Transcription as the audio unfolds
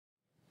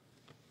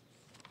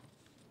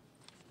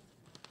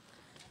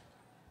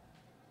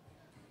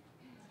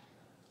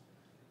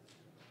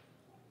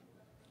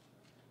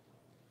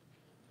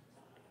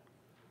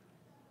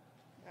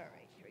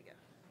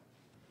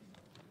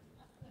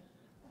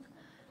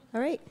All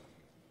right.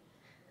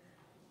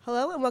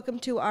 Hello and welcome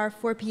to our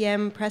 4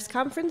 p.m. press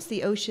conference,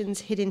 The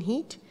Ocean's Hidden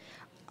Heat.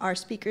 Our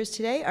speakers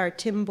today are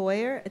Tim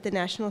Boyer at the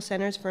National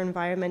Centers for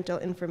Environmental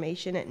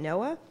Information at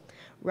NOAA,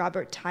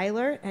 Robert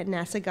Tyler at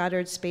NASA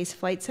Goddard Space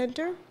Flight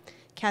Center,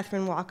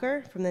 Catherine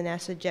Walker from the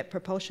NASA Jet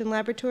Propulsion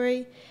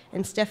Laboratory,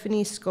 and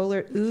Stephanie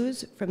Schollaert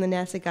from the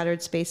NASA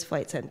Goddard Space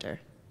Flight Center.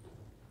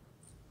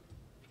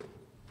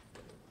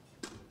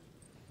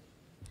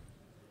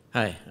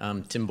 Hi,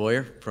 I'm Tim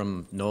Boyer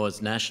from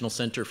NOAA's National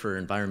Center for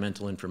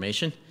Environmental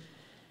Information,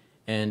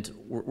 and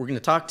we're going to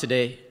talk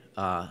today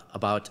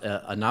about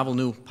a novel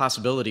new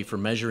possibility for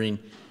measuring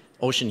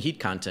ocean heat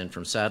content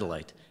from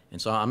satellite. And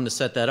so I'm going to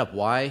set that up.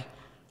 Why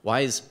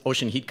is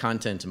ocean heat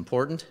content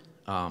important?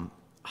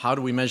 How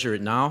do we measure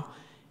it now?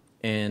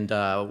 And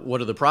what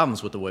are the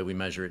problems with the way we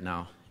measure it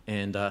now?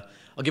 And I'll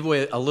give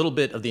away a little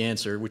bit of the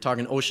answer. We're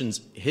talking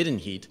ocean's hidden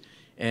heat,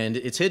 and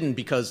it's hidden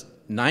because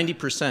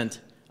 90%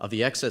 of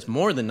the excess,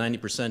 more than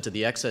 90% of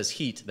the excess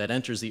heat that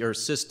enters the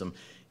Earth's system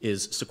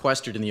is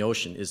sequestered in the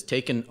ocean, is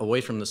taken away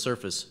from the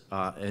surface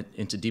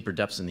into deeper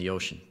depths in the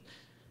ocean.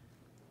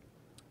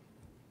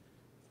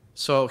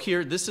 So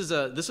here, this is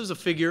a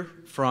figure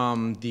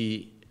from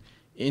the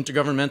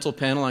Intergovernmental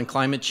Panel on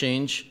Climate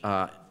Change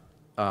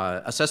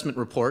Assessment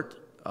Report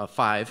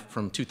 5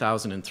 from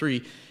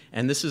 2003,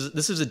 and this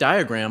is a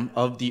diagram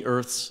of the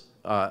Earth's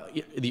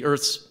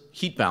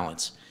heat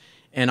balance.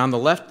 And on the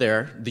left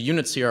there, the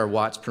units here are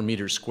watts per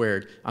meter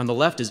squared. On the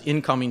left is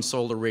incoming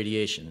solar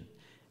radiation.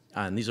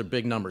 And these are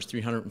big numbers,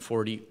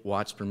 340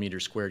 watts per meter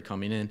squared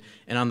coming in.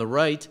 And on the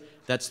right,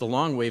 that's the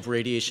long wave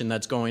radiation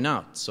that's going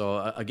out.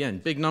 So again,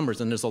 big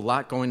numbers, and there's a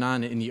lot going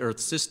on in the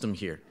Earth's system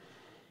here.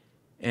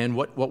 And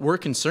what we're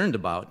concerned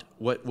about,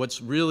 what's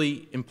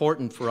really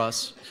important for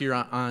us here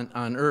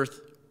on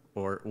Earth,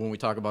 or when we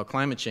talk about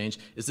climate change,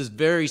 is this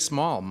very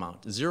small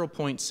amount,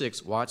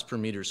 0.6 watts per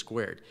meter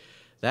squared.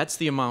 That's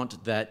the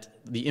amount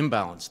the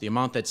imbalance, the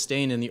amount that's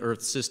staying in the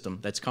Earth's system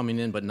that's coming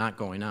in but not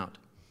going out.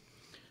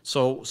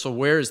 So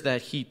where is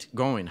that heat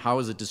going? How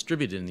is it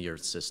distributed in the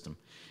Earth's system?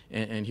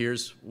 And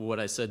here's what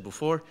I said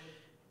before.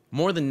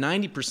 More than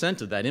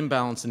 90% of that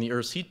imbalance in the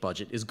Earth's heat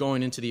budget is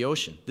going into the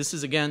ocean. This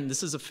is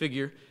a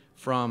figure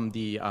from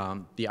the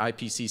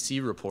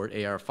IPCC report,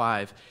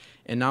 AR5,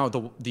 and now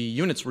the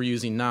units we're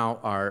using now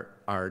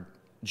are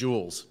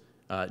joules.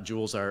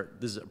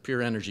 These are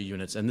pure energy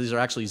units, and these are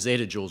actually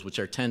zetajoules, which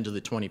are 10 to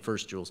the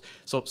 21st joules.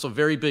 So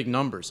very big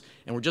numbers.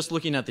 And we're just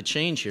looking at the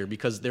change here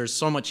because there's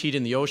so much heat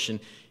in the ocean.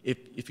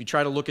 If you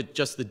try to look at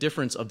just the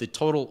difference of the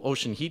total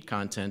ocean heat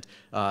content,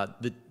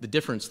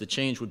 the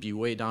change would be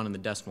way down in the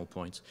decimal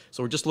points.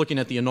 So we're just looking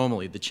at the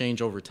anomaly, the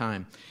change over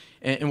time.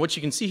 And what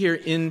you can see here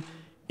in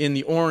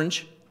the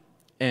orange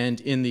and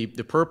in the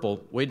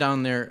purple, way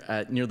down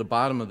there near the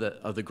bottom of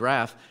the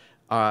graph,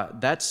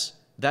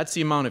 that's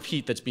the amount of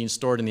heat that's being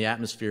stored in the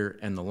atmosphere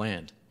and the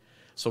land.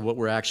 So what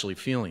we're actually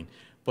feeling.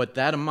 But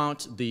that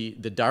amount, the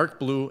dark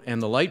blue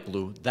and the light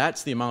blue,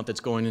 that's the amount that's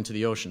going into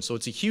the ocean. So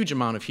it's a huge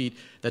amount of heat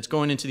that's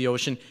going into the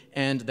ocean,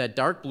 and that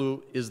dark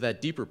blue is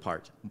that deeper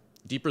part,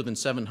 deeper than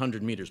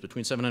 700 meters,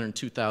 between 700 and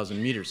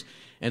 2,000 meters.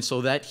 And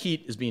so that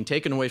heat is being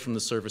taken away from the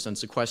surface and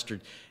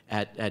sequestered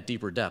at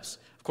deeper depths.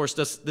 Of course,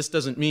 this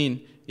doesn't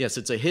mean, yes,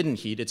 it's a hidden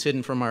heat. It's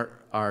hidden from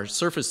our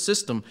surface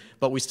system,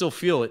 but we still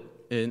feel it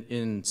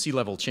in sea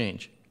level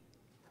change,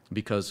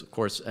 because of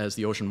course as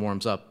the ocean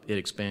warms up it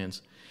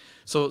expands.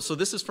 So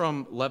this is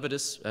from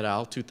Levitas et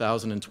al.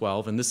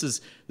 2012, and this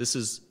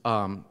is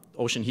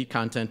ocean heat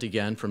content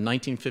again from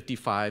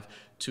 1955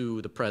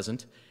 to the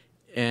present,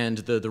 and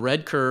the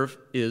red curve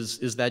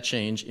is that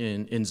change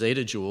in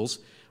zetajoules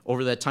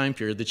over that time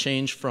period, the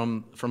change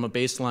from a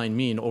baseline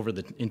mean over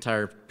the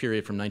entire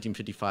period from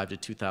 1955 to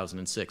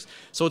 2006.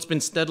 So it's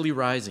been steadily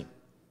rising.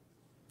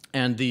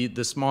 And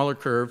the smaller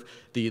curve,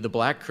 the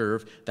black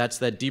curve, that's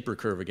that deeper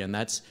curve again.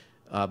 That's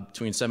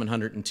between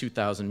 700 and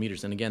 2,000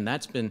 meters. And again,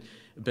 that's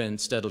been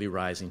steadily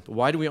rising. But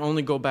why do we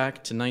only go back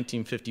to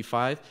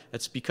 1955?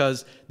 That's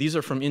because these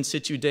are from in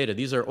situ data.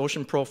 These are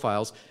ocean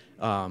profiles,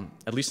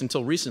 at least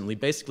until recently,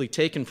 basically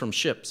taken from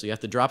ships. So you have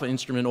to drop an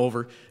instrument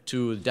over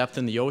to depth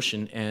in the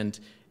ocean and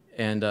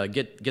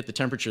get the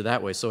temperature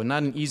that way. So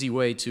not an easy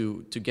way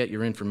to get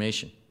your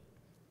information.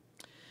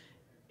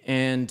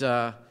 And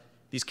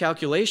these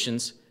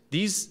calculations,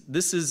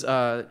 this is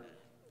the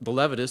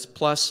Levitas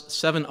plus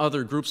 7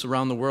 other groups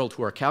around the world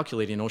who are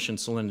calculating ocean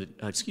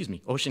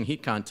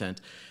heat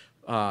content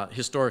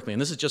historically.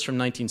 And this is just from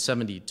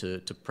 1970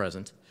 to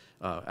present.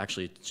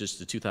 Actually, it's just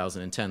to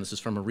 2010. This is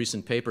from a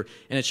recent paper.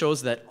 And it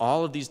shows that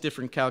all of these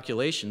different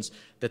calculations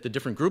that the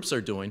different groups are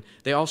doing,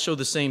 they all show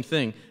the same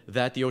thing,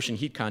 that the ocean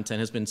heat content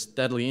has been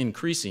steadily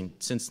increasing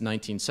since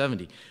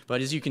 1970. But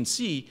as you can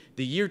see,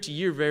 the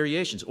year-to-year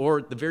variations,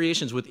 or the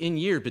variations within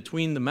year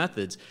between the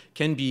methods,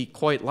 can be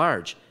quite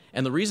large.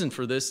 And the reason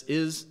for this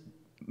is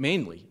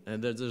mainly,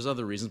 and there's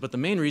other reasons, but the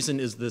main reason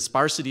is the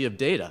sparsity of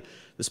data,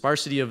 the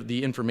sparsity of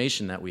the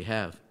information that we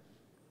have.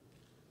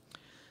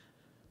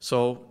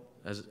 So,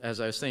 as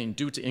I was saying,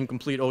 due to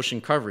incomplete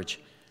ocean coverage.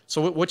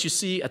 So what you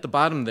see at the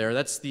bottom there,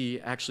 that's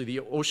actually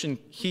the ocean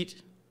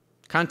heat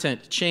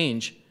content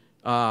change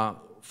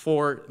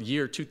for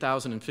year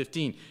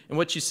 2015. And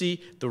what you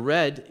see, the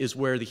red is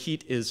where the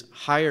heat is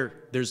higher.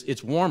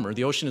 It's warmer.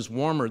 The ocean is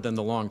warmer than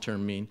the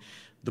long-term mean.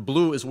 The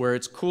blue is where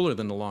it's cooler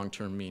than the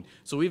long-term mean.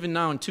 So even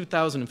now in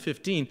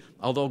 2015,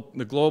 although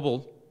the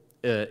global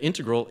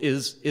integral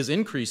is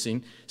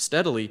increasing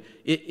steadily,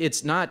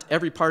 it's not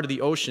every part of the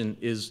ocean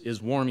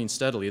is warming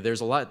steadily.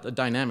 There's a lot of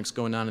dynamics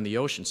going on in the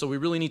ocean. So we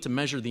really need to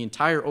measure the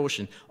entire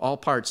ocean, all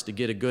parts, to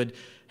get a good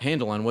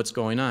handle on what's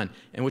going on.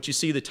 And what you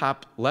see the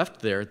top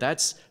left there,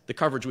 that's the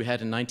coverage we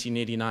had in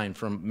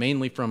 1989,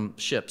 mainly from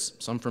ships,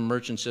 some from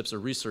merchant ships or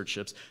research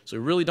ships. So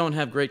we really don't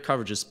have great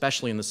coverage,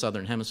 especially in the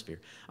southern hemisphere.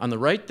 On the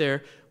right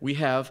there, we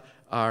have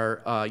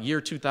our year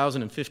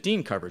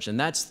 2015 coverage, and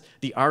that's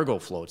the Argo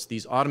floats,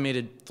 these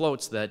automated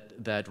floats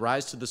that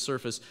rise to the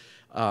surface,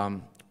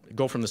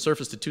 go from the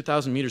surface to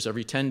 2,000 meters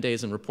every 10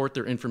 days and report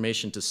their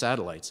information to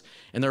satellites.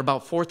 And there are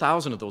about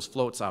 4,000 of those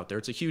floats out there.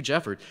 It's a huge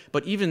effort.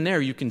 But even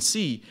there, you can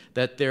see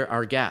that there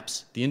are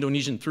gaps. The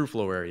Indonesian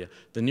through-flow area,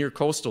 the near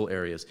coastal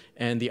areas,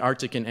 and the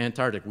Arctic and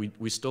Antarctic,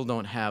 we still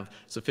don't have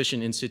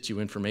sufficient in-situ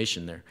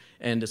information there.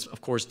 And it's,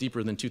 of course,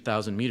 deeper than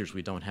 2,000 meters,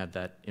 we don't have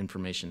that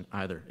information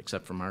either,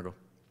 except from Argo.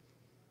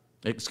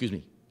 Excuse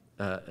me,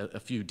 a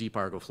few deep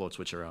Argo floats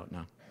which are out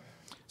now.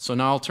 So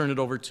now I'll turn it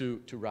over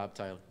to Rob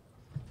Tyler.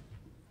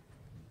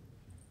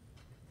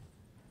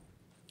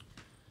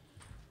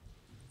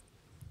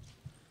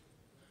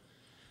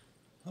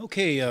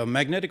 Okay,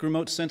 magnetic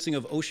remote sensing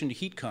of ocean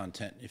heat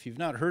content. If you've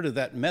not heard of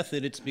that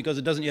method, it's because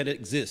it doesn't yet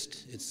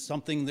exist. It's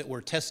something that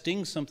we're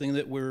testing, something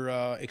that we're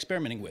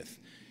experimenting with.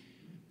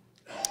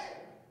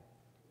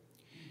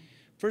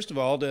 First of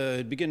all,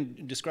 to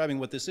begin describing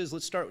what this is,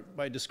 let's start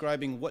by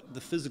describing what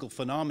the physical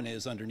phenomena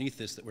is underneath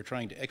this that we're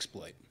trying to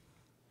exploit.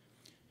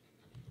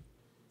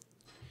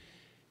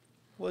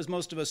 Well, as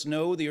most of us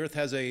know, the Earth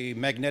has a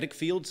magnetic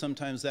field.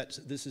 Sometimes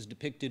this is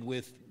depicted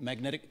with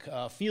magnetic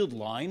field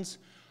lines.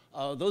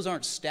 Those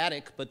aren't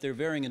static, but they're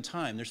varying in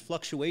time. There's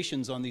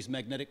fluctuations on these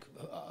magnetic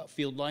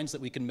field lines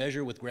that we can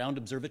measure with ground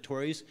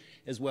observatories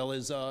as well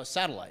as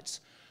satellites.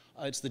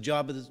 It's the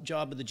job of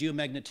the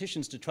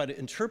geomagneticians to try to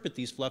interpret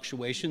these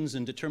fluctuations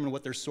and determine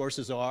what their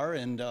sources are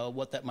and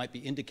what that might be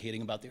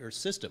indicating about the Earth's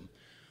system.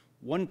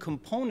 One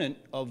component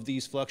of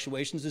these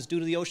fluctuations is due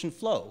to the ocean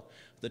flow.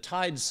 The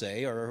tides,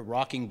 say, are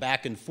rocking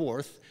back and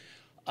forth,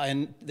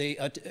 and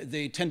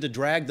they tend to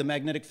drag the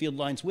magnetic field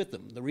lines with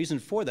them. The reason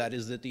for that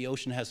is that the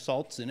ocean has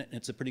salts in it, and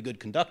it's a pretty good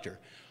conductor.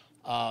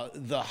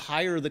 The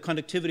higher the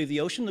conductivity of the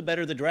ocean, the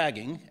better the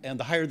dragging, and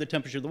the higher the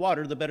temperature of the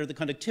water, the better the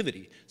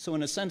conductivity. So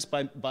in a sense,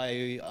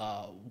 by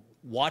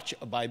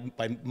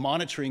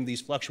monitoring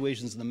these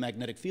fluctuations in the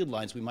magnetic field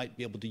lines, we might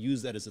be able to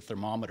use that as a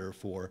thermometer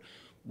for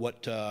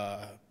what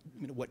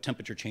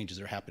temperature changes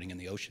are happening in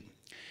the ocean.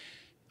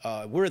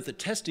 We're at the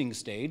testing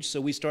stage,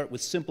 so we start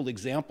with simple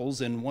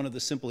examples, and one of the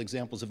simple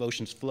examples of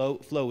ocean's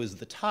flow is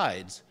the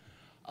tides.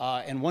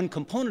 And one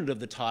component of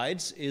the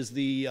tides is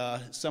the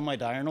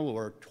semi-diurnal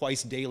or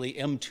twice daily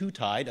M2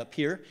 tide up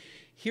here.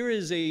 Here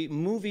is a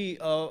movie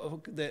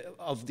of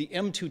the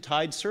M2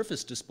 tide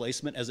surface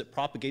displacement as it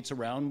propagates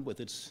around with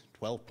its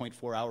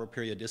 12.4-hour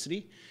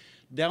periodicity.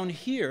 Down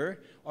here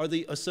are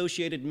the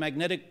associated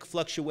magnetic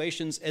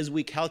fluctuations as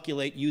we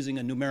calculate using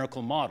a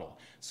numerical model.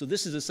 So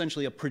this is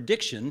essentially a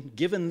prediction.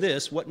 Given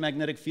this, what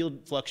magnetic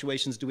field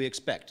fluctuations do we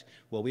expect?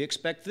 Well, we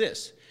expect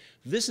this.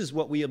 This is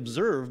what we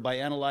observe by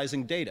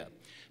analyzing data.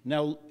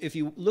 Now, if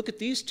you look at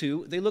these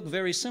two, they look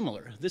very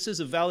similar. This is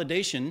a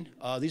validation.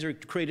 These are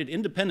created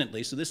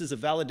independently, so this is a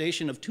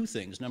validation of two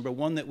things. Number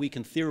one, that we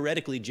can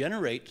theoretically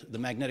generate the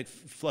magnetic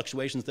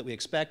fluctuations that we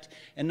expect,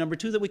 and number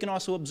two, that we can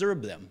also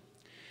observe them.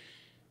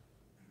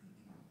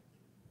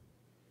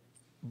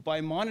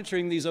 By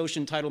monitoring these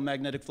ocean tidal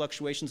magnetic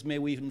fluctuations, may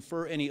we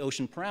infer any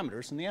ocean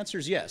parameters? And the answer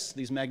is yes.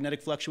 These magnetic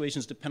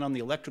fluctuations depend on the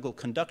electrical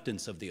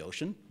conductance of the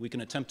ocean. We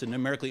can attempt to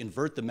numerically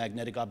invert the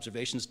magnetic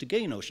observations to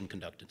gain ocean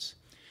conductance.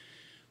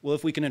 Well,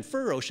 if we can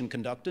infer ocean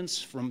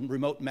conductance from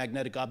remote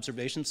magnetic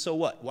observations, so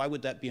what? Why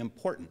would that be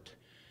important?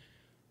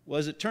 Well,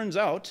 as it turns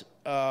out,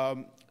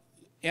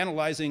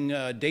 analyzing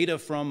data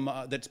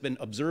that's been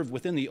observed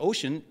within the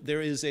ocean,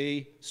 there is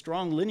a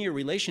strong linear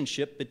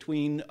relationship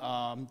between,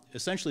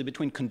 essentially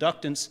between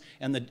conductance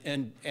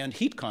and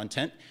heat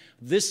content.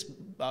 This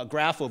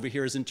graph over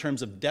here is in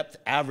terms of depth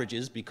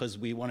averages because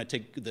we want to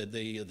take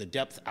the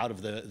depth out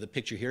of the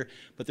picture here.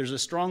 But there's a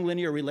strong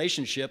linear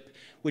relationship,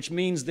 which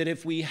means that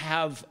if we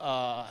have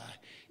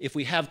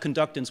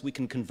conductance, we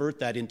can convert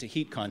that into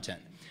heat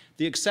content.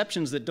 The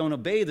exceptions that don't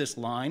obey this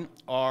line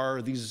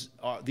are these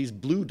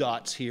blue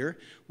dots here,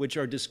 which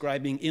are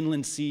describing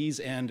inland seas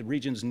and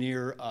regions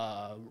near,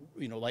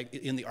 like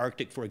in the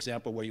Arctic, for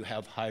example, where you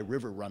have high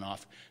river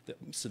runoff.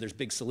 So there's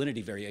big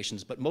salinity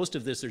variations. But most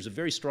of this, there's a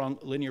very strong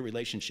linear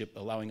relationship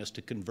allowing us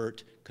to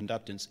convert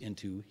conductance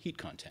into heat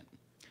content.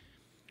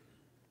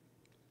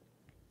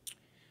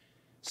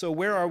 So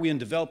where are we in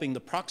developing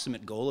the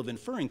proximate goal of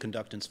inferring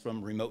conductance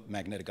from remote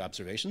magnetic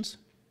observations?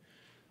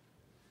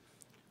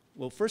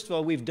 Well, first of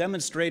all, we've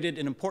demonstrated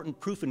an important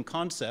proof in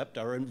concept.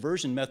 Our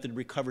inversion method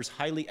recovers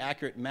highly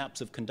accurate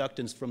maps of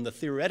conductance from the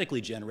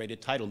theoretically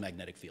generated tidal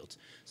magnetic fields.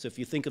 So if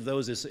you think of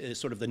those as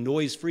sort of the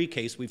noise-free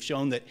case, we've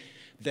shown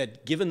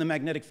that given the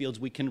magnetic fields,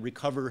 we can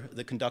recover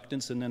the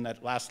conductance, and then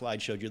that last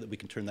slide showed you that we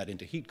can turn that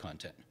into heat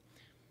content.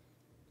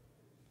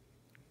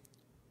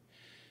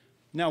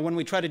 Now, when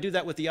we try to do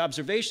that with the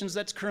observations,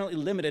 that's currently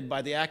limited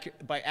by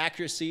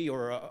accuracy,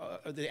 or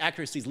the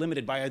accuracy is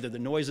limited by either the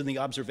noise in the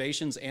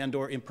observations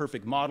and/or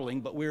imperfect modeling.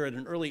 But we're at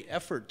an early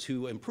effort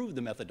to improve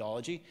the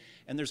methodology,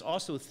 and there's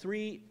also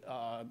 3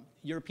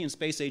 European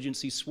Space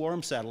Agency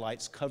swarm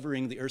satellites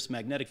covering the Earth's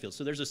magnetic field.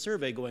 So there's a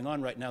survey going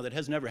on right now that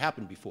has never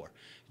happened before.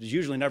 There's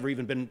usually never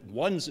even been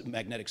one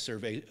magnetic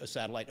survey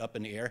satellite up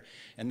in the air,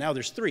 and now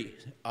there's 3.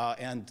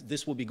 And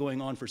this will be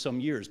going on for some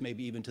years,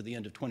 maybe even to the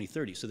end of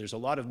 2030. So there's a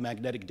lot of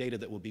magnetic data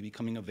that will be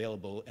becoming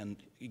available and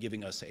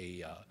giving us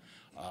a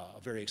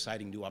very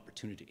exciting new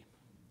opportunity.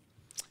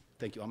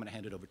 Thank you. I'm going to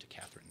hand it over to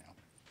Catherine now.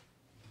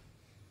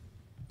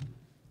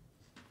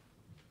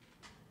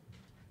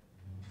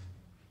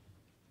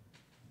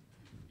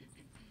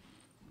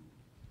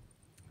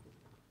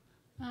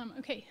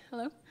 Okay,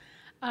 hello.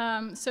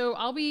 So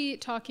I'll be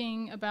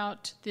talking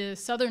about the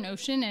Southern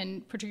Ocean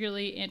and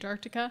particularly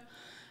Antarctica.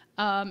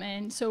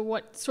 And so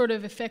what sort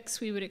of effects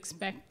we would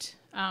expect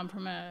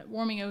from a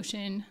warming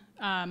ocean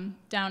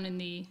down in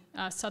the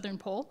southern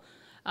pole.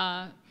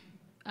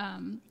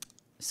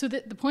 So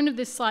the point of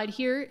this slide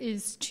here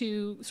is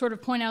to sort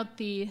of point out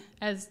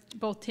as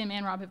both Tim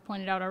and Rob have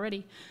pointed out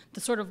already,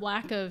 the sort of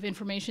lack of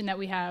information that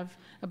we have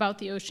about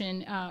the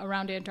ocean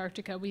around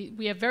Antarctica.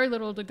 We have very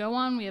little to go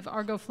on. We have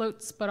Argo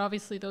floats, but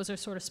obviously those are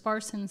sort of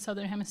sparse in the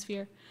southern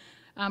hemisphere,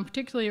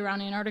 particularly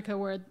around Antarctica,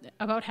 where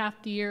about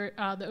half the year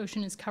the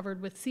ocean is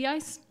covered with sea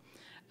ice.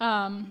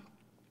 And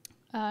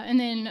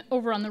then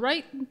over on the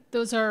right,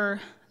 those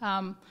are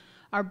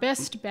our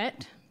best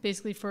bet,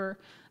 basically for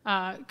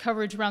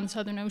coverage around the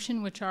Southern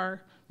Ocean, which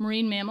are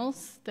marine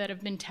mammals that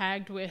have been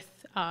tagged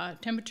with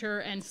temperature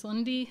and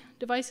salinity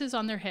devices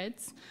on their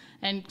heads.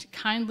 And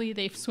kindly,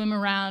 they swim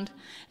around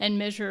and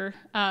measure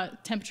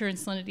temperature and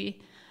salinity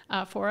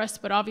for us.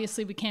 But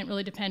obviously, we can't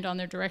really depend on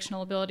their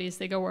directional abilities.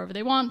 They go wherever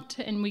they want,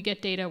 and we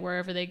get data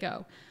wherever they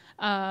go.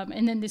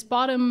 And then this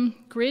bottom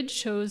grid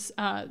shows,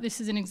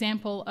 this is an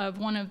example of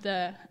one of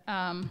the,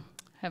 I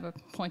have a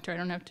pointer, I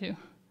don't have to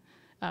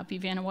be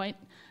Vanna White.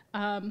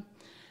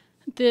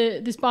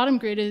 This bottom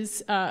grid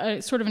is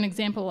sort of an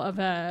example of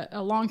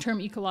a long-term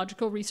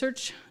ecological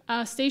research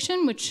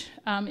station, which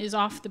is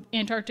off the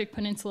Antarctic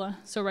Peninsula,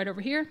 so right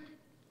over here.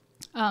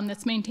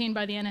 That's maintained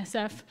by the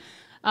NSF.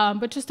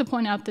 But just to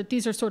point out that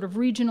these are sort of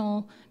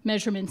regional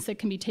measurements that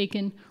can be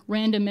taken,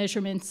 random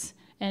measurements,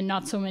 and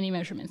not so many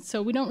measurements.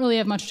 So we don't really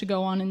have much to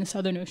go on in the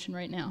Southern Ocean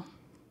right now.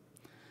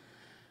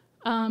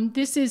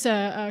 This is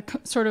a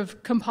sort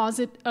of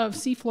composite of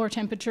seafloor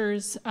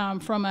temperatures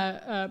from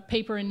a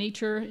paper in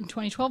Nature in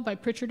 2012 by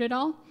Pritchard et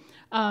al.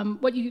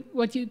 What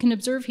you can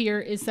observe here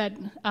is that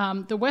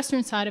the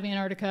western side of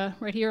Antarctica,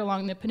 right here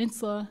along the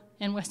peninsula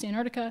and West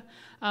Antarctica,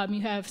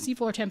 you have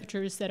seafloor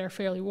temperatures that are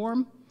fairly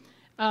warm.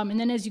 And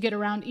then as you get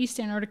around East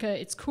Antarctica,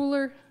 it's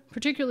cooler,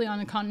 particularly on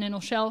the continental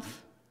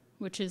shelf,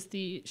 which is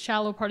the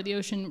shallow part of the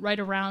ocean right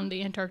around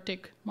the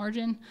Antarctic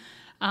margin.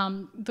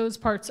 Those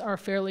parts are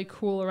fairly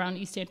cool around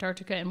East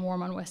Antarctica and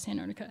warm on West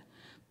Antarctica.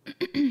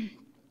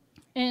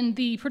 And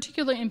the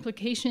particular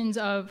implications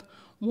of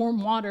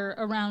warm water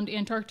around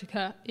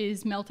Antarctica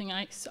is melting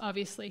ice,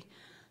 obviously.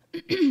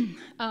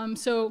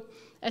 So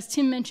as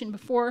Tim mentioned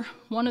before,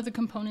 one of the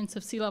components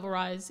of sea level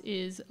rise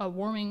is a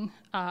warming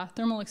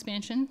thermal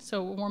expansion. So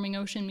a warming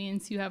ocean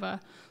means you have a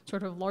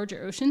sort of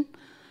larger ocean.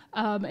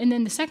 And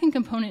then the second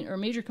component, or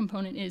major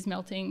component, is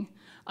melting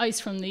ice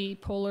from the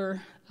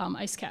polar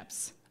ice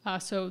caps.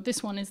 So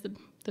this one is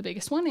the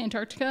biggest one,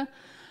 Antarctica.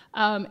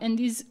 And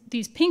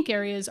these pink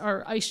areas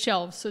are ice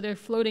shelves. So they're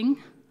floating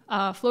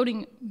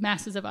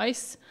masses of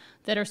ice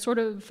that are sort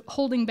of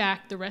holding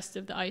back the rest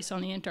of the ice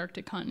on the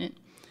Antarctic continent.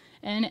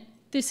 And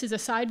this is a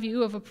side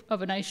view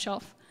of an ice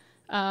shelf.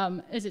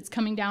 As it's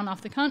coming down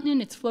off the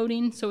continent, it's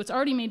floating. So it's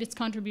already made its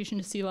contribution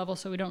to sea level,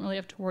 so we don't really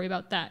have to worry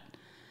about that.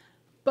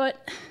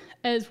 But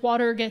as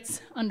water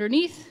gets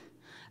underneath,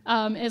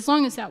 as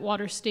long as that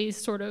water stays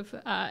sort of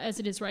as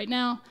it is right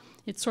now,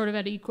 it's sort of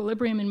at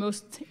equilibrium in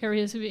most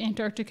areas of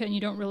Antarctica, and you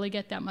don't really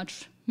get that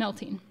much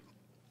melting.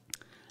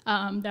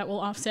 That will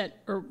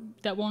offset, or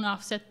that won't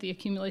offset the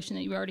accumulation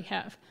that you already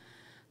have.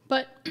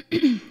 But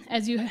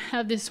as you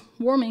have this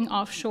warming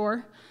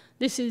offshore,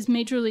 this is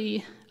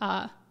majorly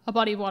a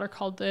body of water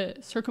called the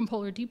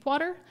circumpolar deep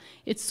water.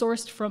 It's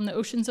sourced from the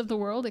oceans of the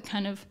world. It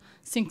kind of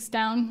sinks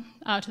down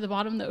to the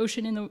bottom of the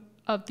ocean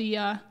of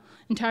the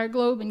entire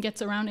globe and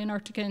gets around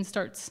Antarctica and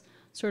starts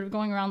sort of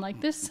going around like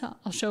this.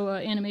 I'll show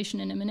an animation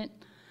in a minute.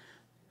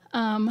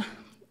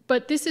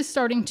 But this is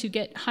starting to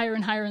get higher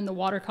and higher in the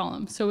water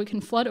column, so it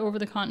can flood over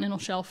the continental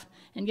shelf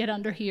and get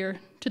under here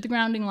to the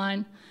grounding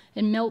line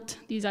and melt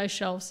these ice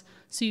shelves.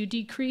 So you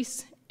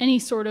decrease any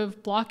sort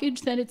of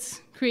blockage that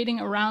it's creating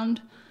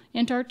around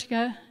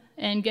Antarctica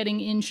and getting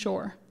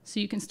inshore. so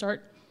you can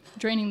start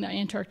draining the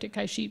Antarctic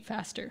ice sheet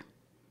faster.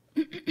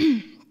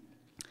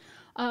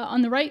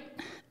 On the right,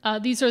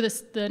 these are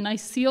the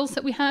nice seals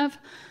that we have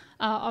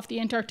off the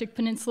Antarctic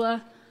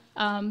Peninsula.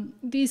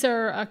 These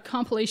are a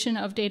compilation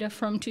of data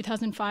from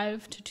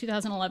 2005 to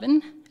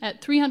 2011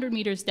 at 300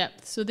 meters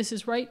depth. So this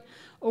is right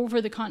over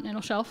the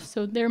continental shelf.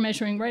 So they're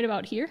measuring right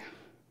about here,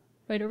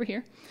 right over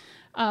here.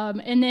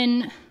 And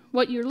then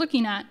what you're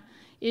looking at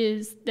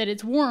is that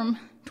it's warm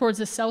towards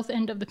the south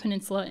end of the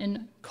peninsula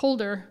and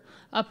colder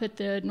up at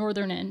the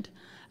northern end.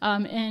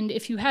 And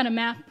if you had a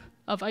map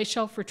of ice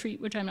shelf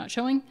retreat, which I'm not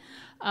showing,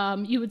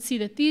 you would see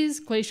that these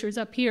glaciers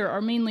up here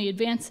are mainly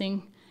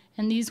advancing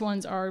and these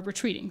ones are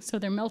retreating. So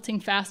they're melting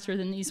faster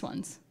than these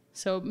ones.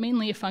 So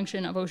mainly a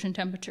function of ocean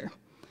temperature.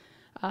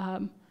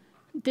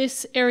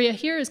 This area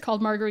here is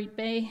called Marguerite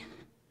Bay,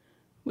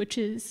 which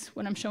is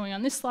what I'm showing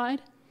on this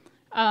slide.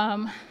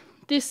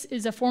 This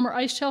is a former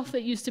ice shelf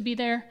that used to be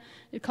there.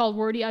 It's called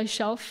Wordie Ice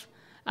Shelf.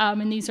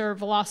 And these are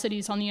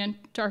velocities on the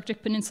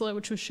Antarctic Peninsula,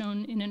 which was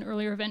shown in an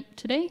earlier event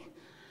today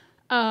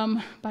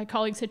by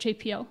colleagues at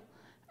JPL.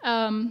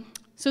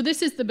 So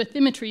this is the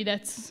bathymetry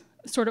that's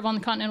sort of on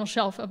the continental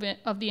shelf of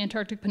the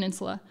Antarctic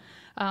Peninsula.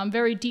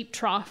 Very deep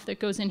trough that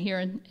goes in here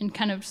and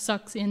kind of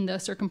sucks in the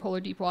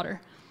circumpolar deep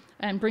water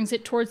and brings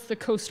it towards the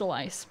coastal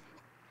ice.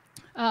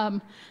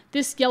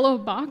 This yellow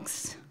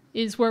box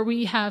is where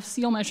we have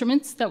seal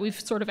measurements that we've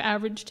sort of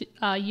averaged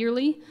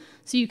yearly.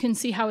 So you can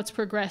see how it's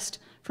progressed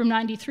from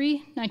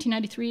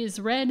 1993 is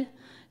red,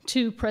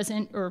 to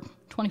present, or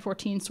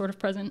 2014 sort of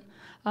present,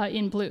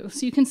 in blue.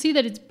 So you can see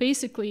that it's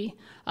basically,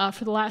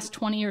 for the last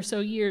 20 or so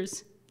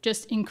years,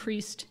 just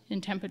increased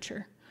in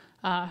temperature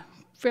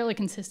fairly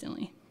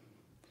consistently.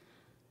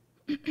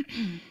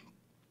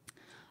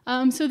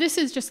 So this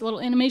is just a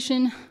little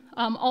animation.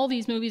 All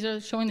these movies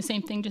are showing the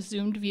same thing, just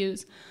zoomed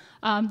views.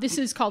 This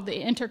is called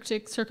the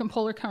Antarctic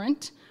Circumpolar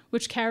Current,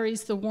 which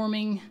carries the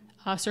warming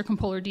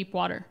circumpolar deep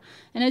water.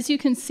 And as you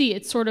can see,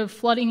 it's sort of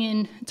flooding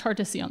in, it's hard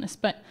to see on this,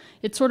 but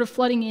it's sort of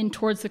flooding in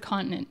towards the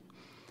continent.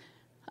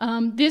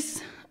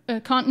 This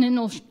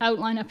continental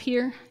outline up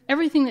here,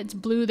 everything that's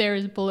blue there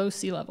is below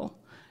sea level.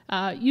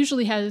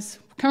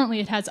 Currently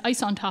it has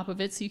ice on top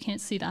of it, so you can't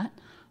see that.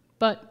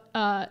 But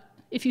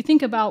if you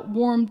think about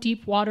warm,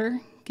 deep water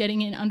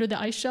getting in under the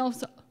ice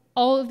shelves,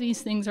 all of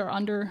these things are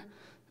under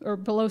or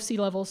below sea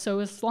level, so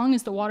as long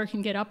as the water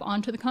can get up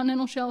onto the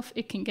continental shelf,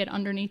 it can get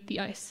underneath the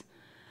ice.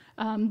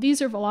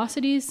 These are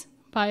velocities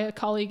by a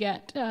colleague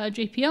at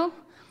JPL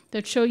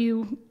that show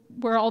you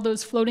where all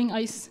those floating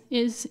ice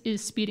is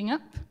speeding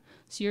up.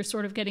 So you're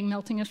sort of getting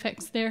melting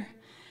effects there.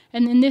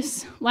 And then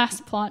this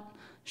last plot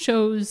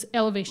shows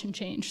elevation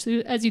change. So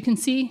as you can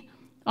see,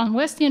 on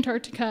West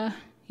Antarctica,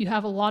 you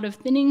have a lot of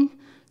thinning.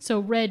 So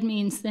red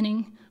means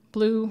thinning.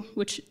 Blue,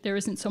 which there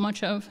isn't so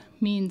much of,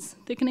 means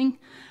thickening.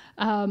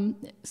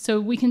 So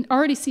we can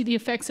already see the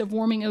effects of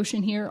warming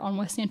ocean here on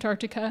West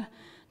Antarctica.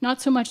 Not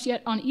so much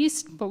yet on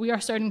east, but we are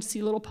starting to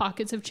see little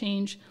pockets of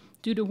change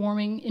due to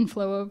warming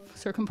inflow of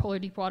circumpolar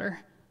deep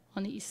water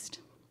on the east.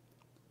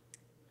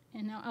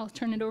 And now I'll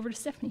turn it over to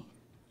Stephanie.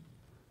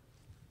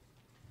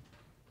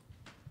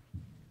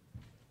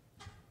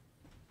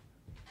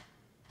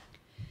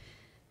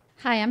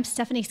 Hi, I'm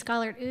Stephanie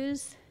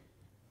Schollaert,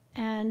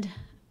 and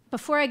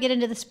before I get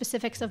into the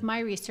specifics of my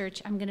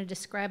research, I'm going to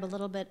describe a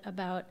little bit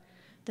about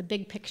the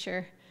big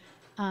picture.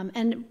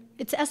 And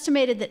it's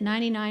estimated that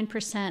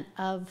 99%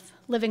 of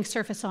living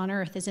surface on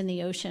Earth is in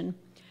the ocean.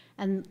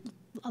 And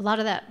a lot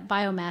of that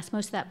biomass,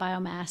 most of that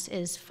biomass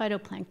is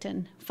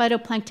phytoplankton.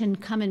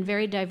 Phytoplankton come in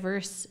very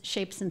diverse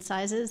shapes and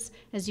sizes,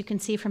 as you can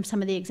see from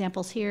some of the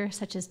examples here,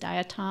 such as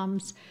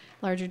diatoms,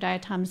 larger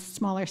diatoms,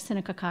 smaller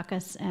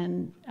Synechococcus,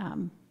 and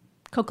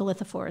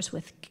coccolithophores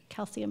with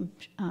calcium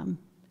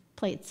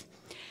plates.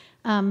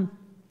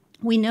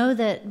 We know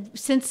that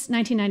since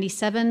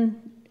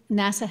 1997,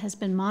 NASA has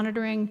been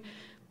monitoring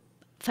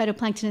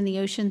phytoplankton in the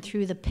ocean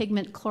through the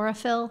pigment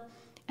chlorophyll,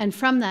 and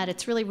from that,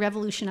 it's really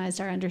revolutionized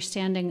our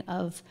understanding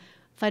of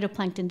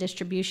phytoplankton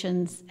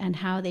distributions and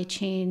how they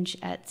change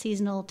at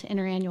seasonal to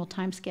interannual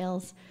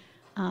timescales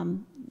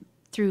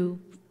through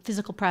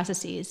physical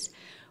processes.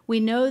 We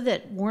know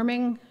that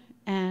warming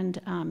and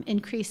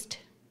increased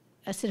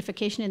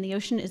acidification in the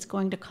ocean is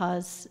going to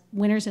cause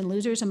winners and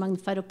losers among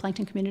the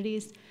phytoplankton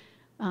communities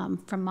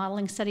from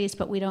modeling studies,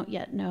 but we don't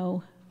yet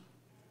know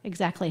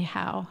exactly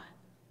how.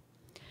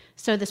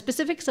 So the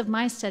specifics of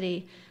my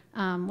study,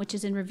 which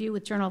is in review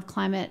with Journal of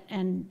Climate,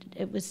 and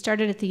it was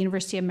started at the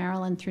University of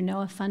Maryland through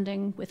NOAA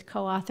funding with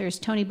co-authors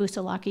Tony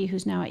Busalaki,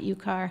 who's now at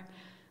UCAR,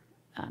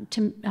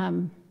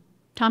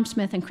 Tom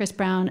Smith and Chris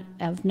Brown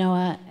of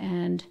NOAA,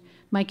 and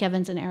Mike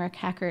Evans and Eric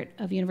Hackert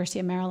of University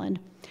of Maryland.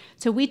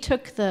 So we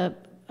took the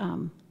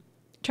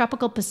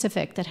tropical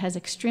Pacific that has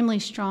extremely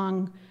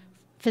strong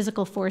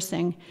physical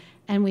forcing,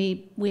 and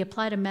we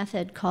applied a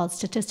method called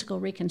statistical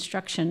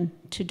reconstruction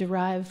to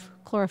derive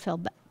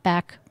chlorophyll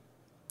back.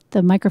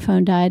 The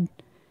microphone died.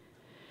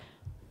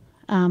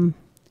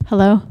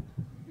 Hello?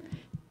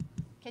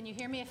 Can you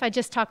hear me if I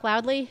just talk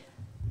loudly?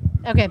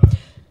 Okay.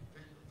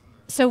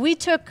 So we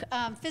took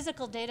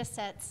physical data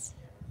sets.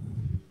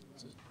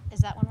 Is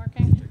that one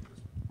working?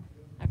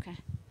 Okay.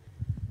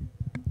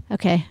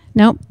 Okay,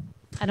 nope,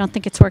 I don't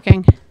think it's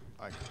working.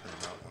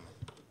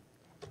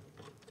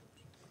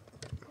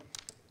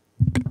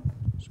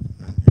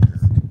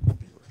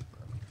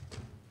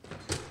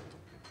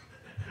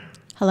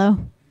 Hello?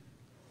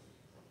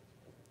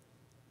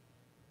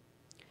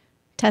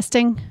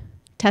 Testing,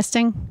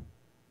 testing.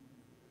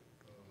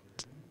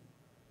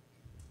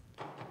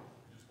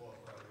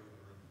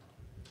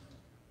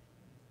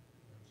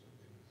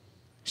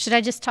 Should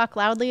I just talk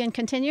loudly and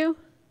continue?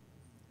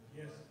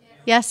 Yes.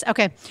 Yes?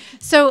 Okay.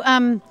 So,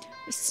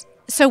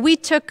 so we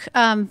took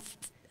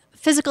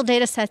physical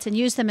data sets and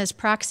used them as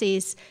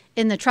proxies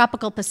in the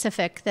tropical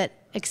Pacific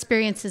that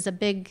experiences a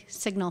big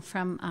signal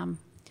from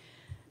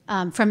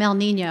El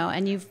Nino.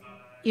 And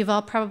you've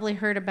all probably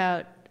heard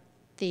about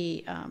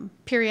the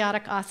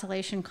periodic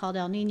oscillation called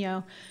El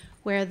Nino,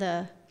 where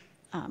the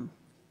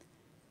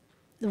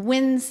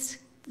winds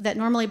that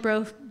normally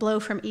blow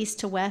from east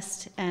to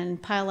west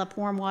and pile up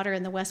warm water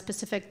in the West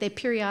Pacific, they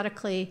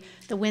periodically,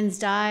 the winds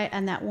die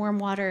and that warm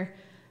water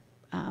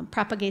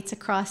propagates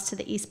across to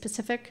the East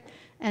Pacific.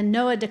 And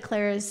NOAA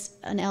declares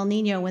an El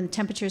Nino when the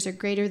temperatures are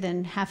greater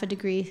than 0.5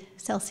 degrees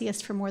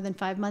Celsius for more than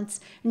 5 months.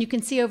 And you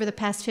can see over the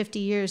past 50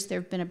 years,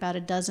 there have been about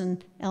a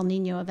dozen El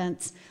Nino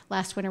events.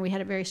 Last winter, we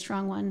had a very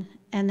strong one.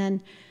 And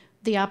then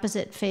the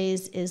opposite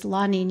phase is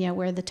La Nina,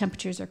 where the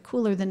temperatures are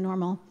cooler than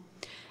normal.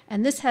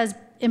 And this has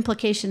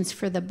implications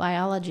for the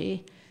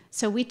biology.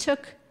 So we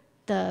took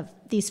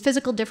these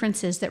physical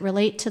differences that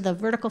relate to the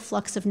vertical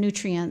flux of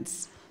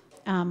nutrients,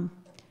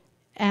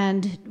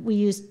 and we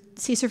used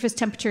sea surface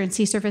temperature and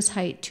sea surface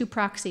height, two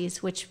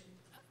proxies, which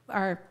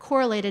are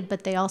correlated,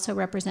 but they also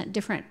represent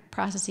different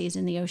processes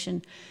in the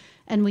ocean.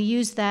 And we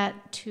used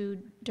that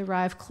to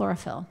derive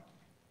chlorophyll.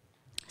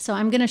 So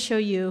I'm going to show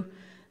you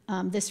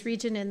this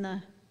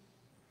region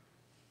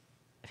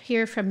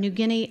here from New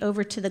Guinea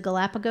over to the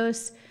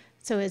Galapagos.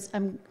 So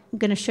I'm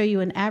going to show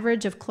you an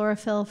average of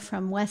chlorophyll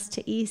from west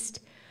to east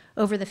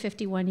over the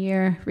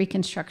 51-year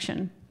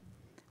reconstruction.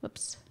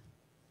 Whoops.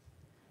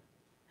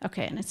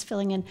 Okay, and it's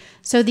filling in.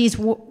 So these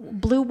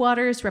blue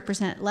waters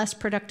represent less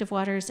productive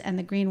waters, and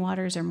the green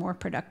waters are more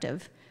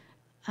productive.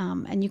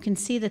 And you can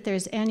see that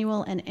there's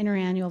annual and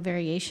interannual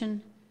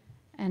variation.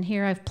 And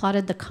here I've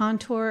plotted the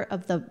contour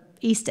of the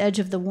east edge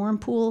of the warm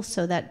pool,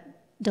 so that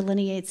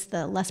delineates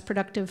the less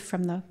productive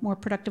from the more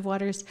productive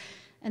waters.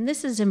 And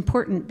this is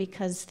important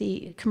because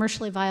the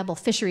commercially viable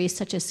fisheries,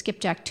 such as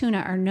skipjack tuna,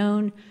 are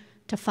known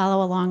to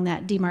follow along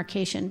that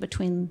demarcation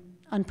between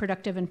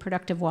unproductive and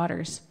productive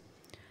waters.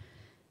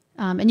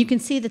 And you can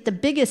see that the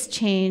biggest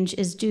change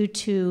is due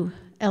to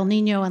El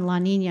Nino and La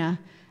Nina.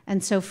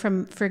 And so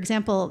for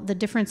example, the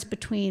difference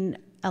between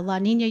a La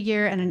Nina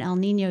year and an El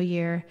Nino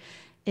year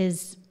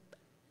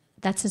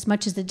that's as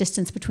much as the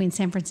distance between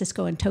San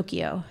Francisco and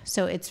Tokyo.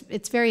 So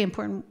it's very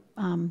important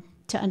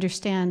to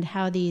understand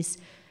how these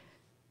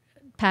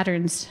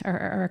patterns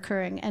are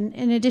occurring. And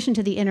in addition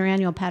to the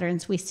interannual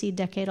patterns, we see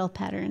decadal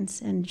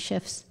patterns and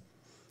shifts.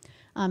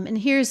 And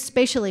here's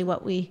spatially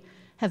what we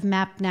have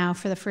mapped now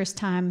for the first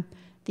time: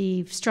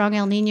 the strong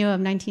El Nino of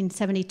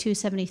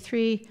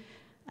 1972-73,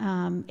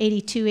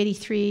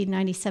 82-83,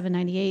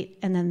 97-98,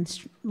 and then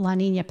La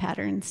Nina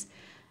patterns.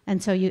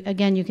 And so you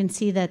can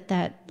see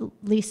that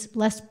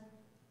less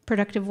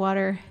productive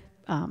water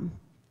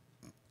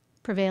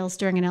prevails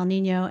during an El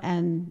Nino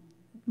and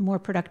more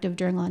productive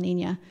during La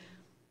Nina.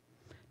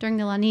 During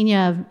the La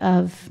Nina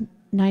of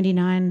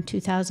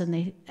 99-2000,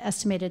 they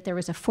estimated there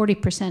was a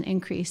 40%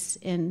 increase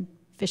in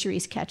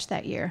fisheries catch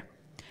that year.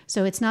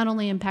 So it's not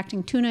only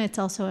impacting tuna, it's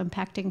also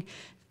impacting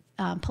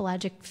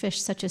pelagic fish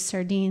such as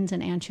sardines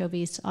and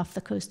anchovies off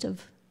the coast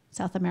of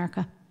South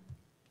America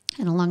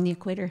and along the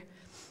equator.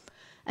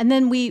 And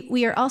then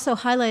we are also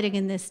highlighting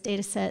in this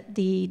data set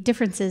the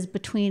differences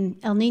between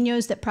El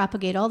Ninos that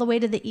propagate all the way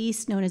to the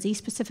east, known as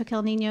East Pacific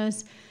El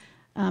Ninos,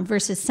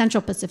 versus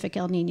Central Pacific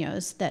El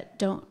Ninos that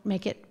don't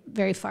make it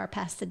very far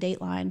past the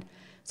date line.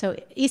 So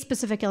East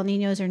Pacific El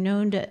Ninos are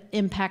known to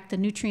impact the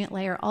nutrient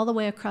layer all the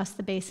way across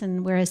the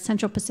basin, whereas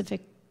Central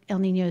Pacific El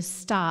Ninos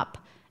stop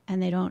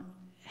and they don't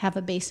have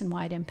a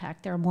basin-wide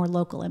impact. They're a more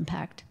local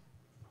impact.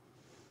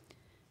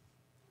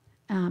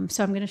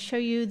 So I'm going to show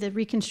you the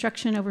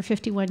reconstruction over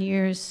 51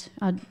 years.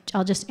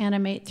 I'll just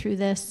animate through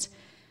this.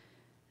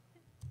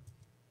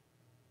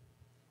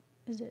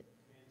 Is it?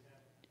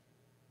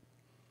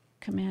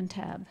 Command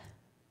tab.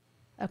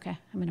 Okay,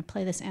 I'm going to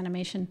play this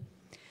animation.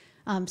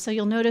 So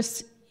you'll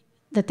notice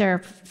that there are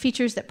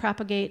features that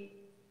propagate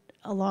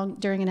along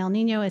during an El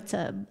Nino. It's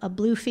a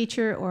blue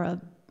feature or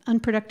a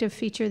unproductive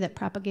feature that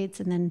propagates,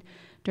 and then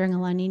during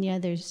a La Nina,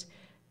 there's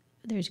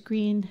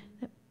green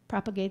that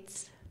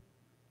propagates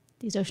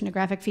these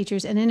oceanographic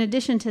features. And in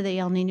addition to the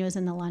El Ninos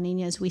and the La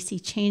Ninas, we see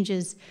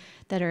changes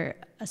that are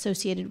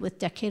associated with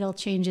decadal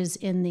changes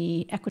in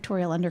the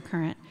equatorial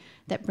undercurrent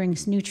that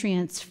brings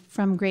nutrients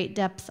from great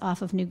depth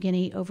off of New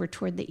Guinea over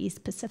toward the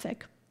East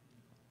Pacific.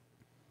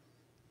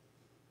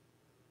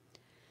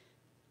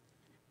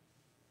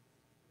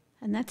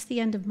 And that's the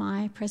end of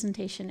my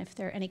presentation. If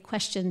there are any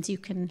questions, you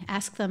can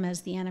ask them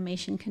as the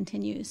animation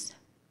continues.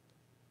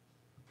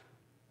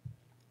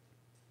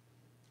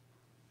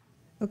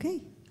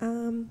 Okay,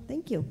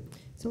 thank you.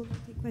 So we'll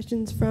take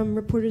questions from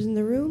reporters in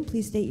the room.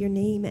 Please state your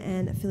name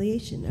and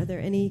affiliation. Are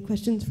there any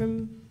questions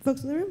from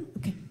folks in the room?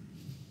 Okay.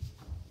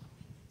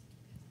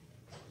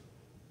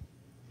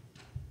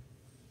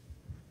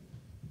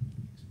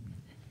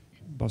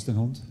 Boston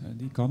Hunt,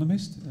 The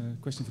Economist.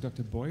 Question for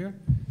Dr. Boyer,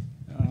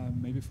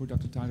 maybe for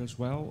Dr. Tyler as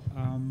well.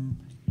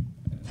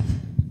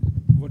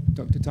 What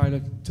Dr.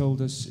 Tyler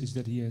told us is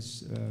that he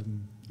is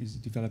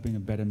developing a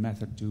better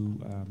method to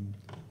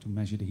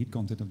measure the heat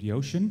content of the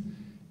ocean.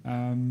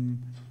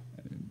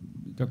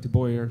 Dr.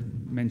 Boyer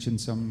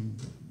mentioned some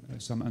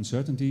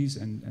uncertainties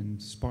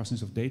and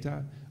sparseness of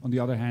data. On the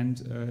other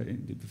hand,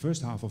 in the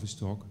first half of his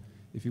talk,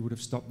 if he would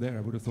have stopped there,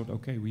 I would have thought,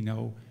 okay, we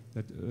know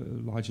that a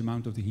large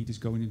amount of the heat is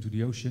going into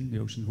the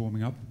ocean's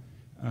warming up.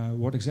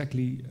 What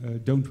exactly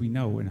don't we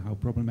know, and how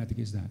problematic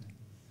is that?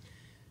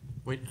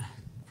 Wait,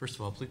 first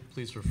of all,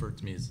 please refer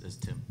to me as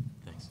Tim.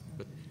 Thanks.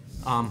 But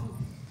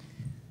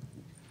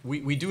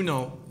we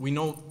know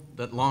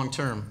that long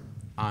term,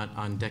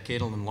 on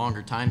decadal and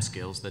longer time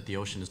scales, that the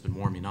ocean has been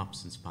warming up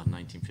since about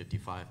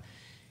 1955.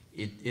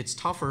 It's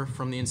tougher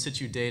from the in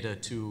situ data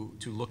to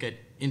look at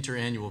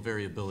interannual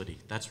variability.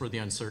 That's where the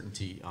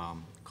uncertainty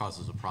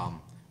causes a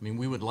problem. I mean,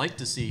 we would like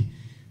to see,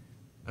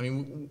 my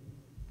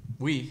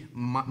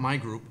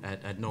group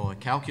at NOAA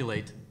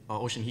calculate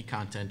ocean heat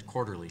content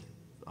quarterly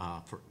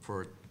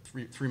for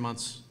 3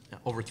 months,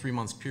 over 3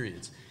 months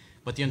periods.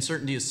 But the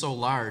uncertainty is so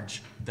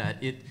large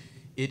that it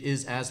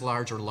is as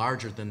large or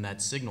larger than that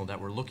signal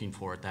that we're looking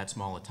for at that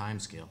small a time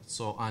scale.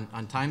 So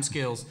on time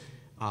scales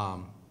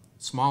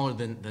smaller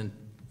than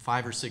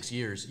 5 or 6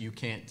 years, you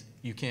can't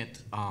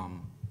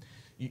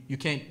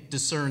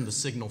discern the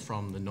signal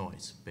from the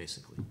noise,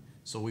 basically.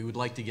 So we would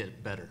like to get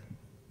it better.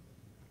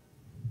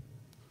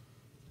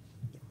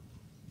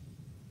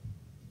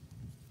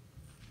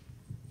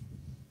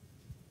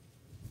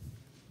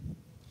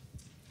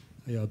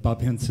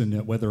 Bob Henson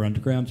at Weather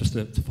Underground. Just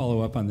to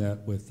follow up on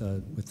that with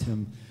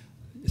Tim.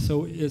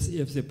 So is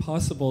it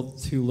possible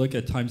to look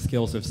at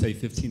timescales of, say,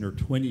 15 or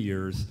 20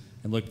 years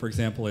and look, for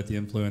example, at the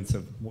influence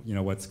of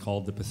what's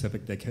called the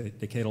Pacific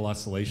Decadal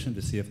Oscillation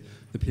to see if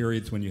the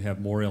periods when you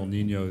have more El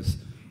Niños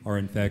are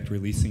in fact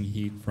releasing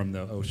heat from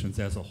the oceans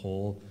as a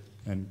whole,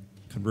 and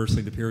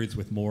conversely the periods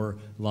with more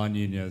La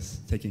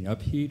Niñas taking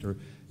up heat? Or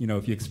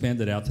if you expand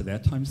it out to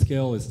that time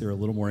scale, is there a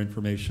little more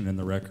information in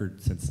the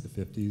record since the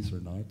 50s or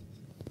not?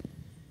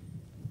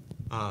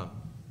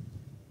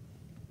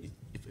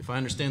 If I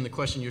understand the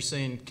question, you're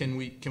saying can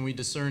we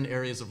discern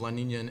areas of La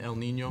Niña and El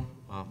Niño?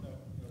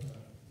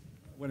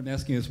 What I'm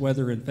asking is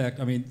whether, in fact,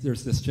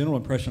 there's this general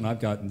impression I've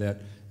gotten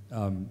that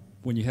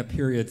when you have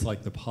periods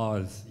like the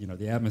pause,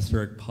 the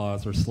atmospheric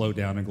pause or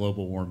slowdown in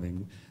global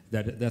warming,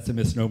 that's a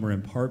misnomer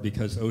in part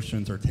because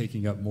oceans are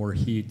taking up more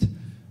heat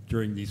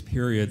during these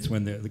periods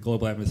when the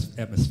global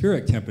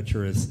atmospheric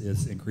temperature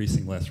is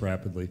increasing less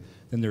rapidly.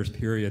 Then there's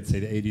periods, say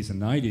the 80s and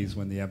 90s,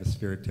 when the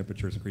atmospheric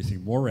temperature is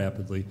increasing more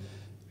rapidly,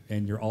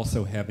 and you're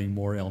also having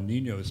more El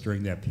Niños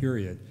during that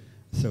period.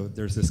 So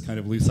there's this kind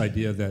of loose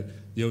idea that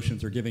the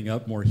oceans are giving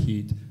up more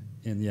heat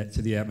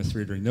to the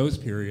atmosphere during those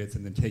periods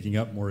and then taking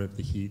up more of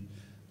the heat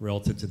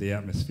relative to the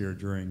atmosphere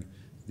during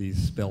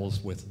these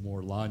spells with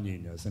more La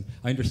Niñas. And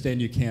I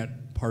understand you can't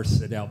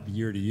parse it out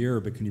year to year,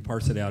 but can you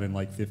parse it out in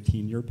like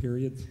 15-year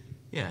periods?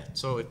 Yeah,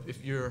 so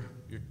if you're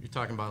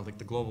talking about like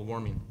the global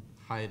warming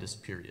hiatus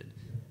period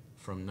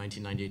from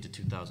 1998 to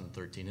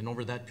 2013, and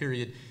over that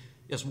period,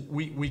 yes,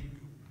 we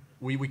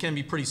can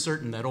be pretty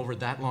certain that over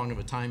that long of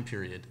a time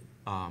period,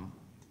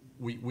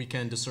 we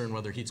can discern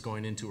whether heat's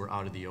going into or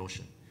out of the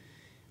ocean.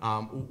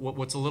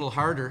 What's a little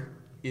harder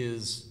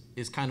is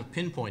kind of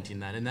pinpointing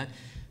that, and that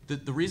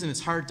the reason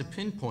it's hard to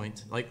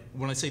pinpoint, like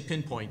when I say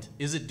pinpoint,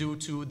 is it due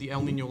to the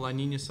El Niño La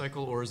Niña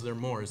cycle, or is there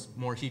more? Is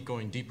more heat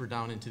going deeper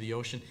down into the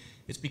ocean?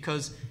 It's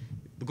because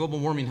the global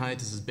warming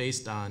hiatus is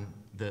based on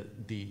the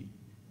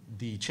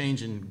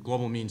change in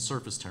global mean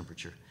surface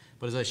temperature.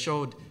 But as I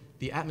showed,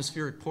 the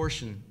atmospheric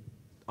portion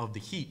of the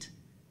heat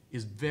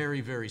is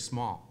very, very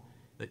small.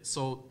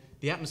 So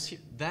the atmosphere,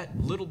 that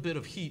little bit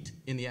of heat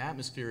in the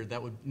atmosphere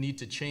that would need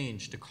to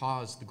change to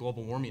cause the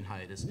global warming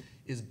hiatus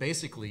is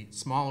basically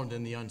smaller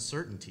than the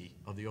uncertainty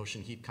of the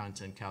ocean heat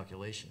content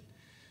calculation.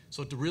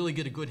 So to really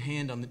get a good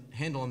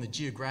handle on the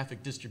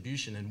geographic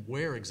distribution and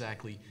where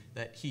exactly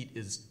that heat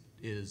is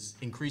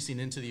increasing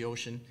into the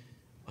ocean,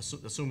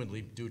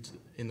 assumedly due to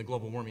in the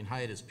global warming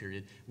hiatus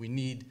period, we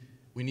need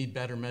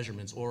better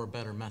measurements or a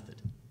better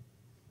method.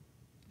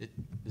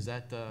 Is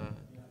that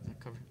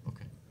covered?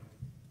 Okay.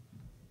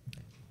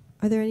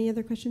 Are there any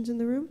other questions in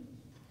the room?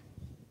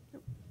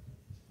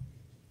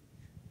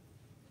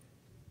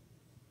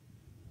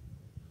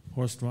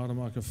 Horst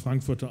Rademacher,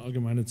 Frankfurter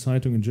Allgemeine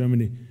Zeitung in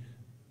Germany.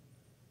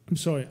 I'm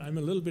sorry, I'm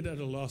a little bit at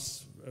a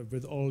loss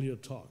with all your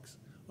talks.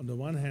 On the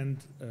one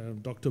hand,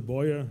 Dr.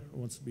 Boyer, who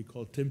wants to be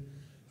called Tim,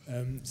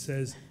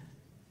 says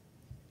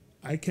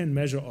I can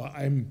measure, or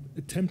I'm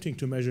attempting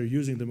to measure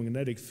using the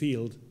magnetic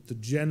field, the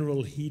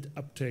general heat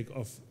uptake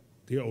of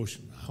the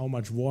ocean. How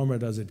much warmer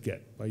does it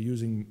get by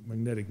using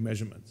magnetic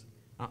measurements?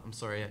 I'm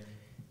sorry.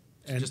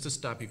 Just to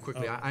stop you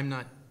quickly,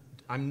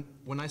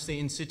 when I say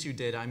in situ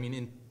data, I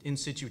mean in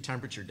situ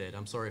temperature data.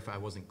 I'm sorry if I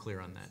wasn't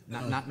clear on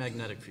that. Not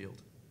magnetic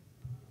field.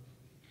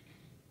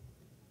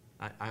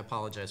 I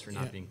apologize for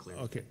not being clear.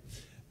 Okay.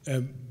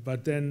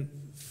 But then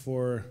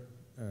for,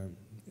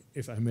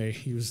 if I may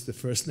use the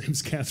first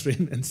names,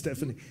 Catherine and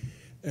Stephanie,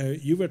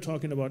 you were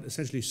talking about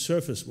essentially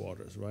surface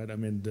waters, right? I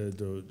mean,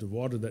 the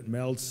water that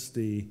melts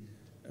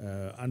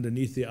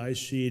underneath the ice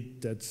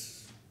sheet,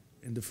 that's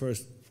in the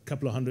first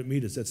couple of 100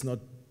 meters. That's not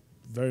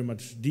very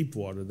much deep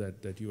water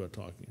that you are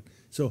talking.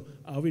 So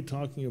are we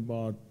talking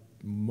about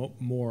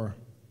more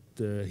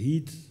the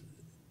heat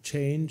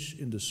change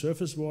in the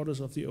surface waters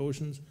of the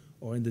oceans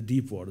or in the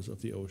deep waters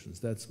of the oceans?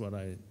 That's what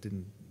I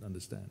didn't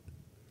understand.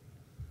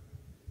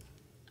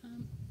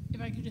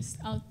 If I could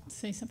I'll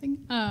say something.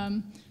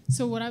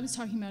 So what I was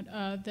talking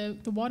about,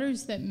 the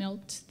waters that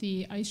melt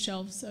the ice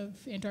shelves of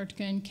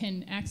Antarctica and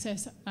can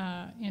access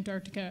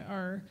Antarctica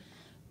are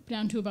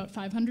down to about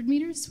 500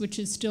 meters, which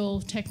is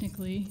still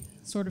technically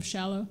sort of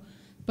shallow.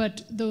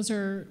 But those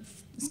are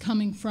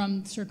coming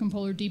from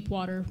circumpolar deep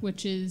water,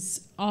 which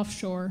is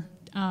offshore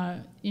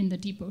in the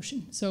deep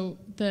ocean. So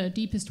the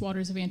deepest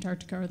waters of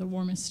Antarctica are the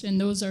warmest, and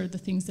those are the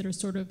things that are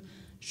sort of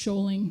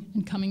shoaling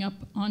and coming up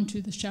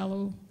onto the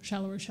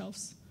shallower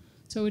shelves.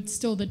 So it's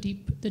still the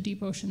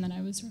deep ocean that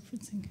I was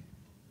referencing.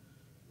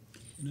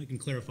 And I can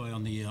clarify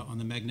on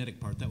the magnetic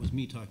part. That was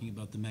me talking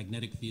about the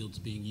magnetic fields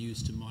being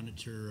used to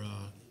monitor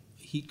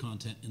heat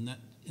content.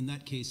 In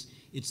that case,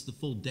 it's the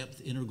full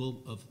depth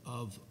integral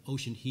of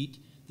ocean heat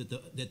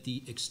that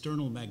the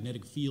external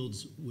magnetic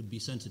fields would be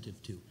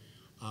sensitive to.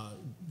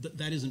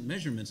 That isn't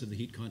measurements of the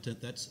heat content.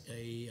 That's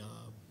a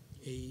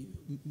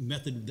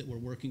method that we're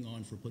working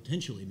on for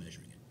potentially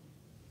measuring it.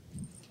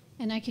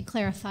 And I could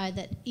clarify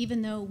that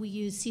even though we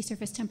use sea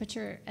surface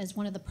temperature as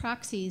one of the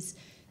proxies,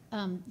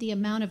 the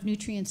amount of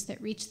nutrients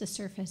that reach the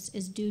surface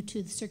is due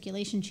to the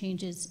circulation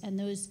changes, and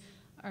those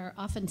are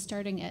often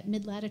starting at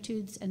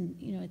mid-latitudes, and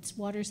it's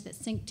waters that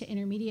sink to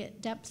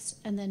intermediate depths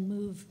and then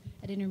move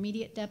at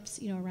intermediate depths,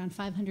 around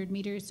 500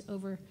 meters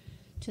over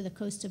to the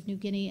coast of New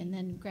Guinea and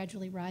then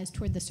gradually rise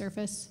toward the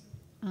surface.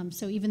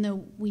 So even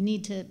though we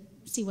need to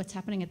see what's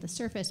happening at the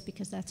surface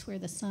because that's where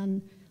the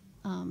sun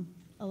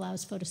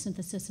allows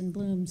photosynthesis and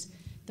blooms,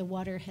 the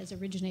water has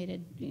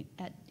originated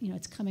at,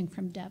 it's coming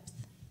from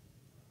depth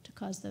to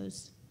cause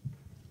those.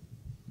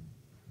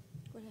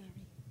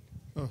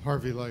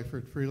 Harvey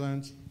Lyford,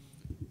 freelance.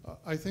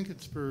 I think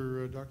it's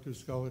for Dr.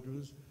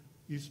 Schollaert.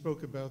 You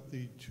spoke about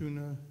the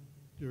tuna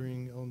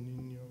during El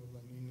Nino, La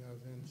Nina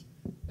events,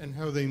 and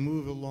how they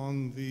move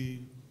along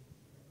the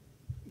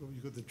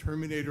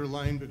terminator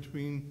line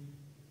between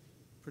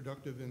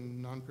productive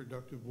and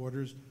non-productive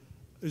waters.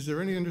 Is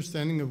there any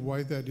understanding of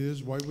why that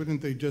is? Why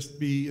wouldn't they just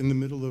be in the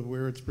middle of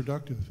where it's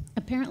productive?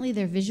 Apparently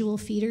they're visual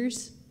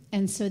feeders,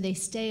 and so they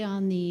stay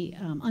on the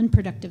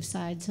unproductive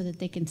side so that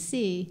they can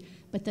see,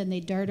 but then they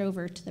dart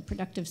over to the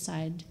productive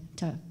side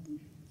to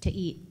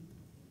eat.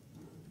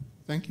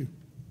 Thank you.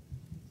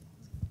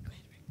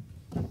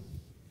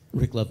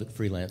 Rick Lovett,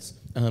 freelance.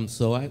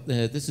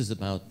 This is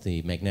about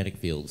the magnetic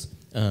fields.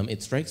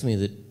 It strikes me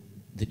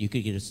that you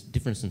could get a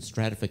difference in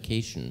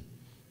stratification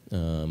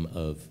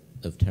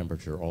of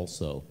temperature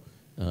also.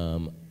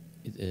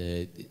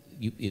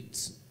 It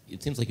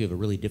seems like you have a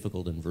really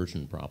difficult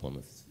inversion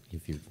problem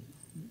if you.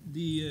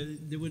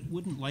 There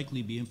wouldn't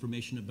likely be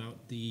information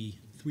about the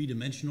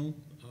three-dimensional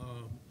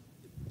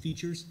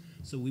features,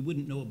 so we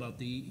wouldn't know about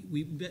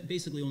we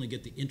basically only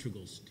get the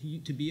integrals.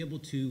 To be able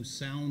to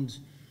sound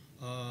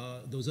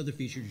those other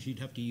features, you'd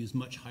have to use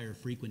much higher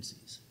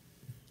frequencies.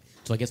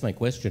 So I guess my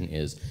question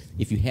is,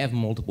 if you have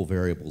multiple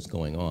variables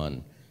going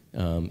on,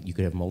 you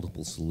could have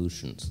multiple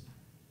solutions.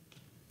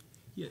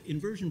 Yeah,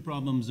 inversion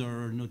problems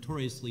are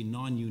notoriously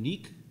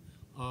non-unique,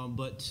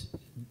 but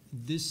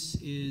this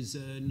is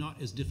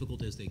not as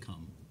difficult as they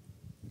come.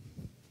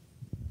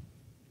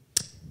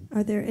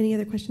 Are there any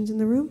other questions in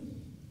the room?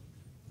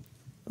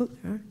 Oh,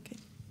 there are. Okay.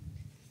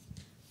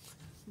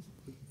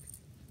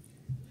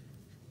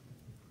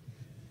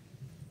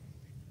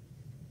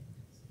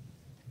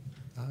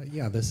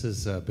 Yeah, this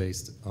is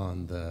based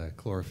on the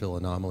chlorophyll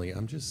anomaly.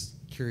 I'm just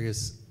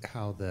curious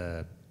how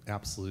the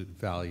absolute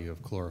value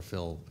of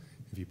chlorophyll,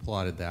 if you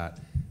plotted that,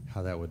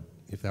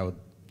 if that would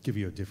give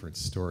you a different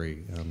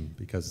story,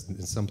 because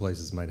in some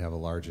places might have a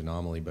large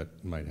anomaly but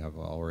might have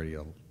already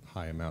a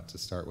high amount to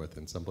start with,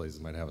 and some places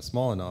might have a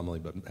small anomaly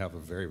but have a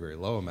very, very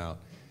low amount.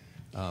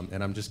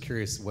 And I'm just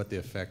curious what the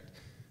effect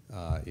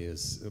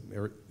is.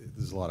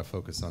 There's a lot of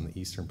focus on the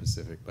Eastern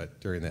Pacific, but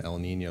during the El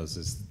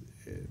Niños,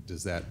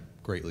 does that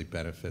greatly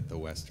benefit the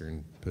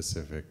Western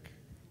Pacific?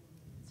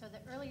 So the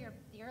earlier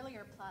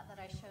plot that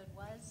I showed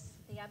was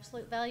the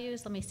absolute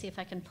values. Let me see if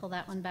I can pull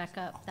that one back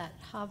up, that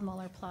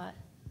Hofmüller plot.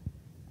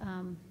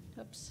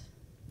 Oops,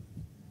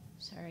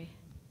 sorry.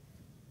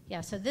 Yeah,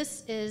 so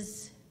this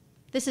is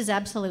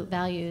absolute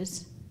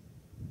values.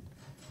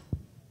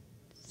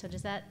 So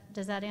does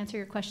that answer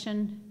your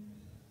question?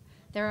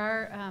 There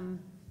are,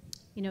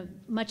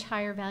 much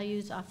higher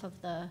values off of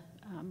the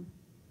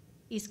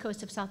east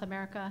coast of South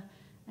America,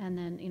 and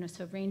then,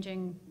 so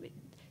ranging.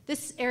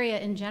 This area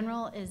in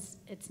general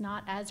it's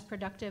not as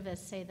productive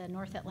as, say, the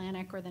North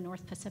Atlantic or the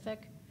North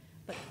Pacific,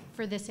 but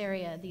for this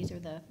area, these are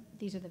the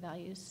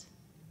values.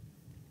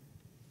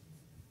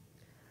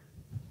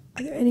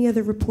 Are there any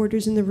other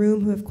reporters in the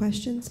room who have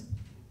questions?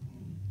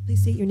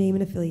 Please state your name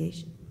and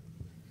affiliation.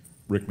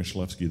 Rick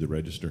Mishlevsky, The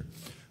Register.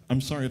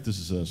 I'm sorry if this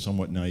is a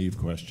somewhat naive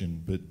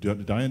question, but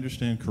did I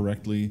understand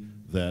correctly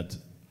that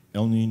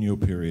El Nino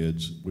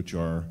periods, which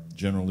are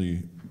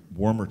generally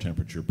warmer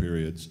temperature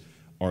periods,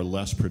 are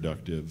less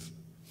productive?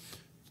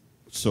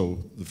 So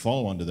the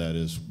follow-on to that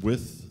is,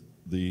 with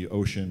the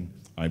ocean,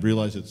 I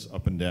realize it's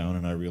up and down,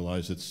 and I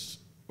realize it's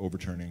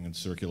overturning and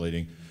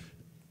circulating.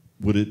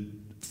 Would it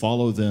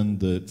follow then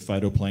that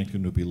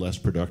phytoplankton would be less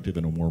productive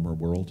in a warmer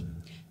world?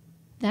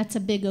 That's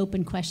a big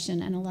open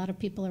question, and a lot of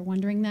people are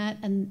wondering that,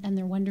 and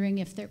they're wondering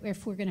if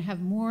we're going to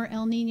have more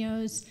El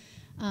Niños.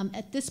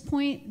 At this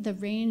point, the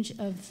range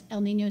of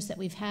El Niños that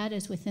we've had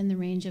is within the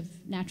range of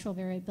natural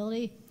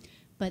variability,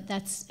 but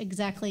that's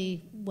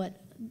exactly what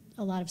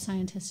a lot of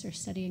scientists are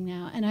studying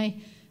now. And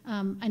I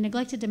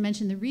neglected to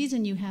mention the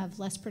reason you have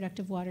less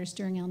productive waters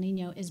during El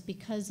Nino is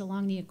because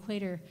along the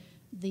equator,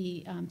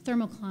 the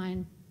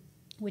thermocline,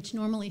 which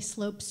normally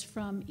slopes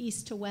from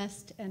east to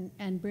west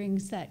and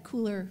brings that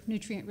cooler,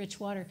 nutrient-rich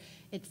water,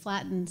 it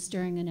flattens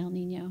during an El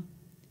Nino.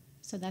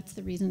 So that's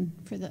the reason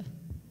for the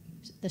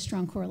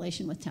strong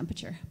correlation with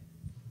temperature.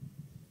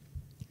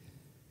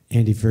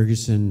 Andy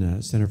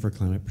Ferguson, Center for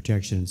Climate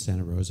Protection in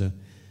Santa Rosa.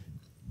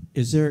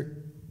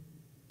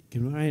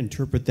 Can I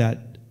interpret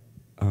that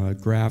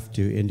graph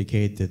to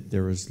indicate that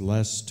there was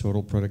less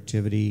total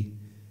productivity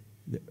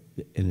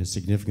in a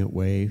significant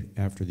way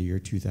after the year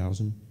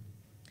 2000?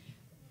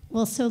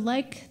 Well, so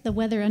like the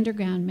Weather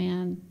Underground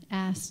man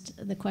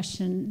asked the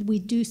question, we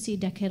do see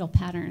decadal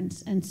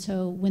patterns. And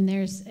so when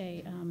there's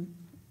a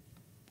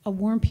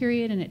warm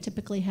period and it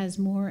typically has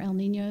more El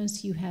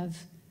Niños, you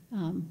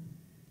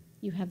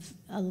have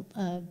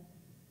a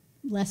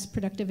less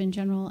productive in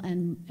general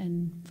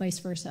and vice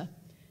versa.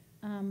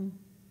 I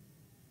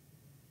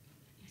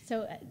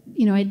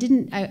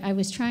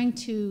was trying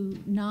to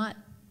not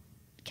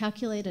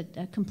calculate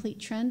a complete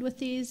trend with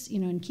these,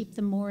 and keep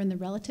them more in the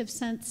relative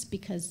sense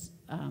because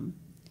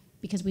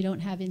we don't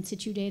have in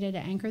situ data to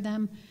anchor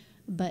them,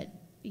 but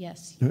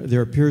yes.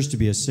 There appears to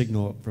be a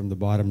signal from the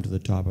bottom to the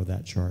top of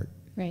that chart.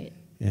 Right.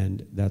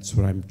 And that's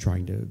what I'm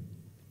trying to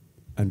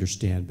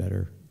understand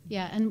better.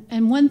 Yeah,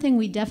 and one thing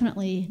we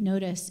definitely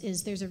notice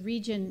is there's a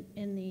region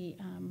in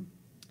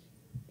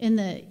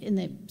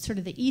the sort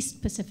of the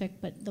East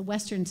Pacific, but the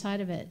western side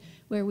of it,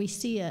 where we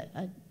see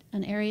an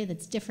area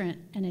that's different,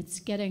 and it's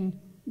getting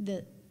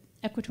the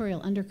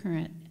equatorial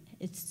undercurrent.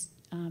 It's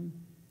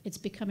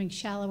becoming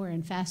shallower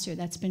and faster.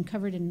 That's been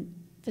covered in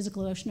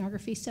physical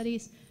oceanography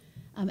studies,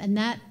 and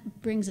that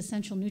brings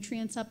essential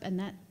nutrients up,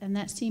 and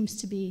that seems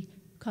to be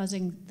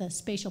causing the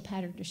spatial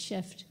pattern to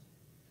shift.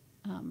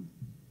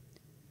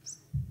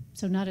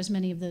 So not as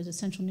many of those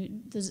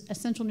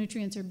essential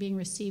nutrients are being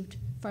received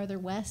farther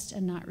west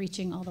and not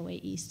reaching all the way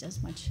east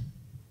as much.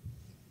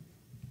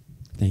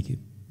 Thank you.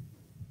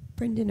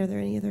 Brendan, are there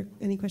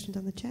any questions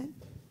on the chat?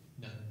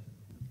 No.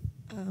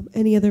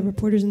 Any other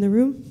reporters in the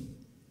room?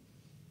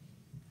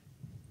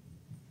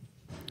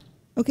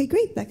 Okay,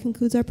 great. That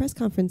concludes our press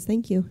conference.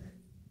 Thank you.